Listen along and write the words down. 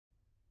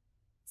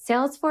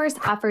Salesforce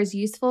offers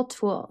useful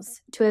tools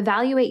to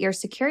evaluate your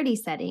security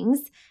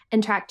settings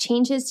and track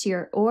changes to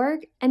your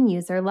org and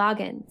user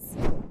logins.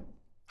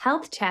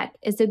 Health Check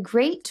is a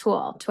great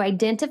tool to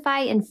identify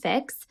and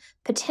fix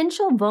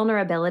potential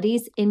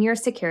vulnerabilities in your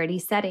security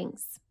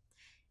settings.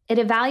 It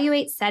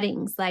evaluates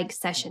settings like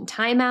session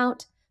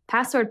timeout,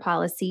 password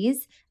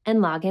policies,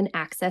 and login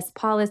access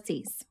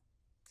policies.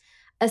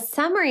 A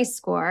summary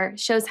score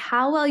shows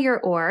how well your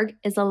org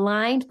is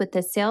aligned with the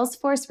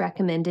Salesforce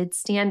recommended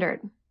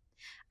standard.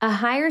 A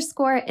higher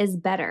score is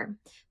better,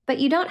 but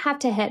you don't have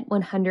to hit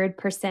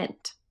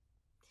 100%.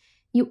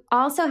 You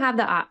also have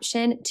the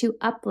option to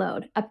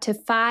upload up to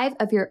 5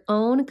 of your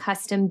own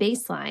custom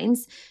baselines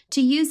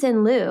to use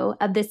in lieu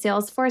of the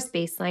Salesforce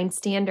baseline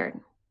standard.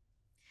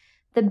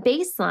 The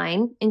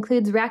baseline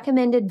includes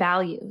recommended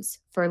values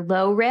for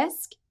low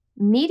risk,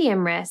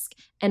 medium risk,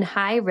 and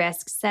high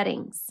risk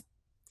settings.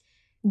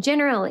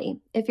 Generally,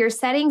 if your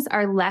settings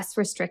are less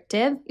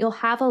restrictive, you'll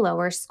have a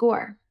lower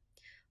score.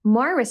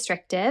 More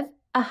restrictive,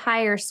 a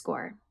higher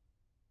score.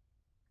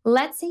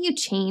 Let's say you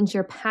change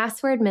your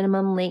password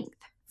minimum length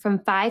from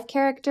 5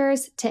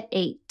 characters to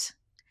 8.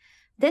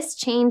 This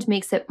change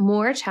makes it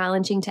more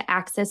challenging to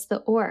access the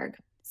org,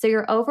 so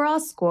your overall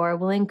score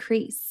will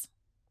increase.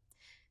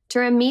 To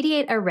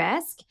remediate a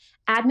risk,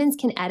 admins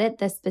can edit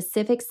the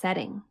specific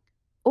setting,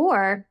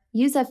 or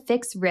use a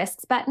Fix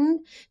Risks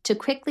button to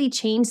quickly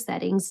change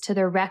settings to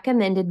the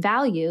recommended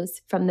values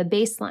from the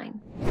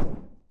baseline.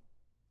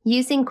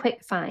 Using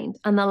Quick Find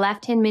on the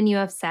left-hand menu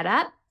of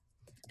Setup,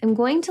 I'm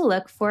going to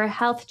look for a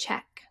Health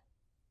Check.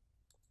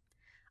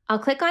 I'll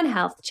click on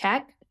Health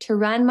Check to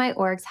run my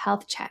org's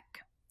health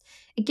check.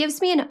 It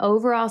gives me an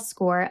overall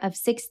score of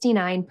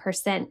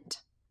 69%.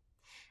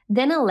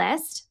 Then a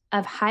list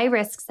of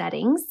high-risk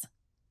settings,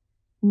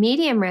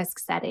 medium-risk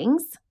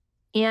settings,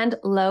 and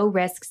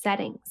low-risk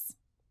settings.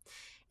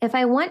 If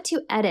I want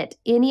to edit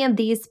any of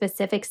these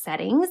specific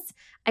settings,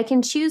 I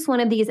can choose one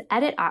of these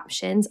edit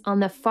options on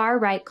the far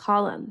right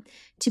column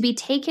to be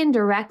taken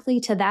directly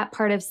to that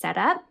part of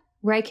Setup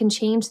where I can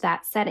change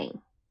that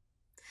setting.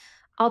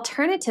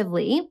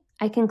 Alternatively,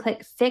 I can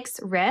click Fix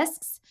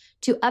Risks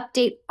to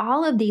update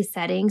all of these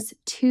settings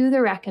to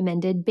the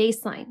recommended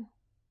baseline.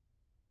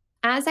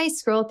 As I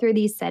scroll through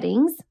these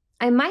settings,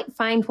 I might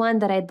find one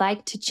that I'd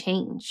like to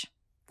change.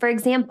 For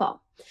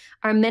example,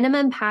 our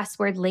minimum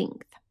password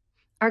length.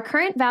 Our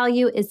current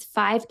value is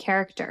 5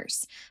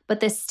 characters, but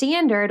the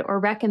standard or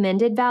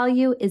recommended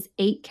value is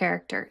 8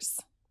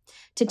 characters.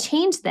 To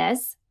change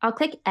this, I'll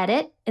click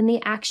Edit in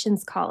the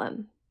Actions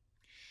column.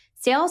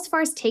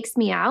 Salesforce takes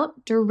me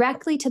out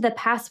directly to the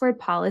password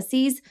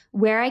policies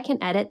where I can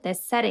edit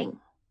this setting.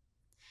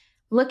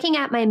 Looking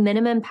at my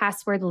minimum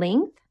password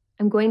length,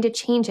 I'm going to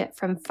change it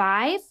from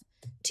 5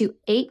 to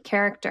 8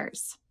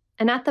 characters.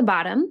 And at the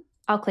bottom,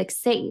 I'll click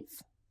Save.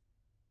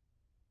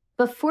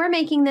 Before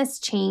making this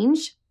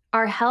change,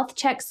 our health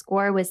check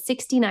score was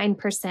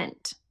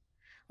 69%.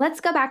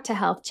 Let's go back to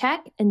health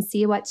check and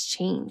see what's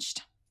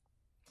changed.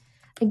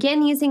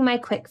 Again, using my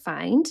quick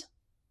find,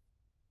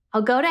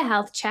 I'll go to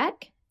health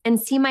check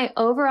and see my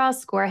overall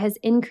score has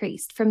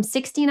increased from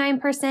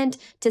 69%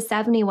 to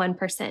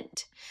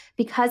 71%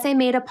 because I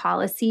made a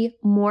policy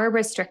more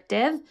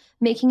restrictive,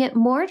 making it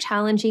more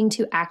challenging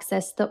to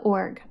access the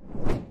org.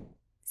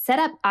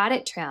 Setup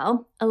Audit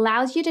Trail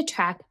allows you to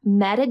track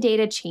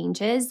metadata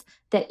changes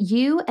that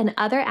you and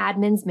other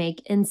admins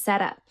make in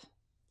Setup.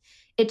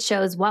 It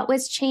shows what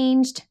was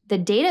changed, the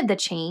date of the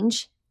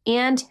change,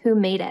 and who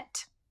made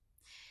it.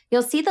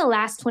 You'll see the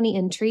last 20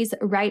 entries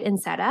right in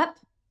Setup,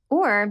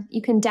 or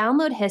you can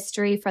download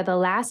history for the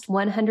last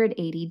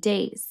 180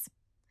 days.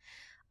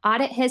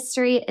 Audit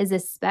history is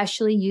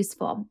especially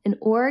useful in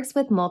orgs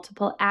with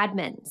multiple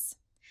admins.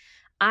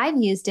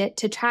 I've used it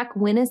to track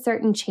when a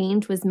certain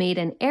change was made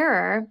in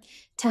error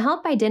to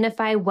help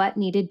identify what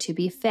needed to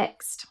be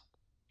fixed.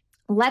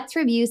 Let's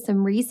review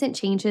some recent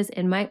changes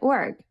in my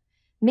org,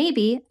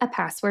 maybe a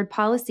password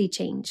policy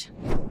change.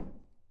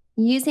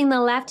 Using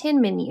the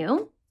left-hand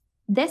menu,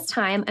 this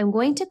time I'm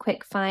going to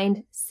quick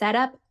find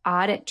Setup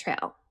Audit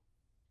Trail.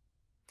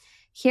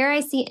 Here I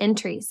see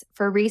entries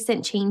for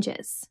recent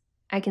changes.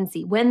 I can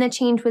see when the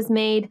change was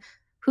made,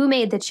 who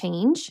made the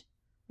change,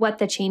 what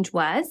the change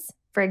was,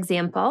 for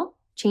example,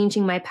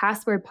 changing my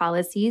password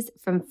policies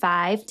from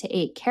 5 to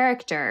 8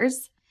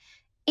 characters,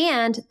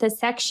 and the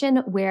section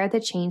where the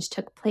change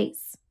took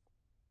place.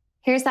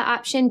 Here's the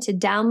option to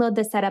download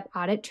the Setup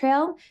Audit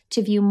Trail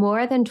to view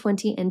more than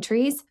 20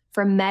 entries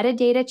for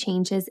metadata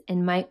changes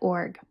in my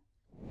org.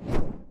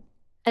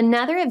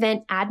 Another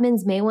event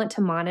admins may want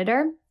to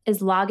monitor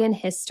is login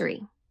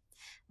history.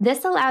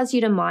 This allows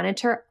you to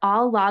monitor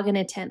all login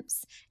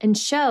attempts and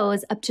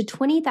shows up to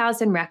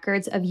 20,000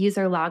 records of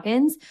user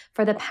logins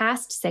for the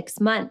past 6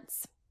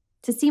 months.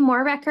 To see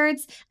more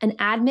records, an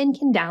admin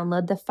can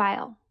download the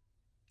file.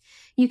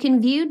 You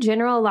can view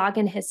general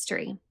login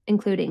history,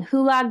 including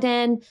who logged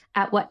in,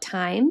 at what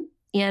time,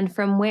 and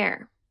from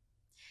where.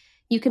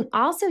 You can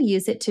also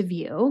use it to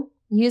view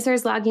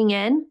users logging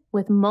in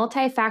with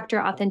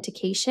multi-factor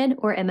authentication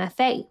or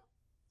MFA.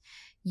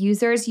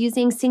 users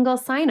using single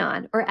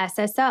sign-on or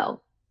SSO,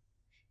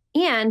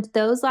 and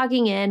those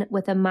logging in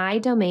with a My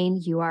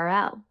Domain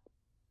URL.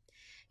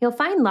 You'll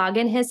find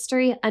login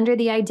history under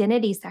the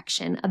Identity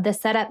section of the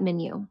Setup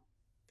menu.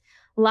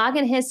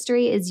 Login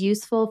history is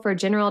useful for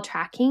general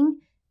tracking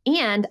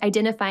and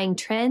identifying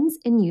trends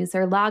in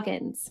user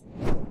logins.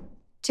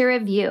 To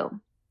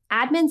review,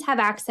 admins have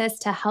access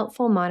to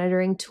helpful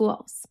monitoring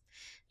tools.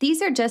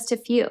 These are just a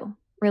few,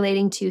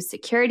 relating to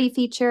security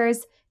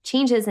features,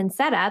 changes in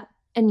setup,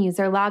 and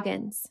user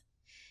logins.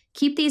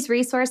 Keep these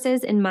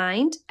resources in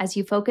mind as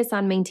you focus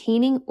on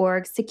maintaining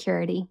org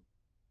security.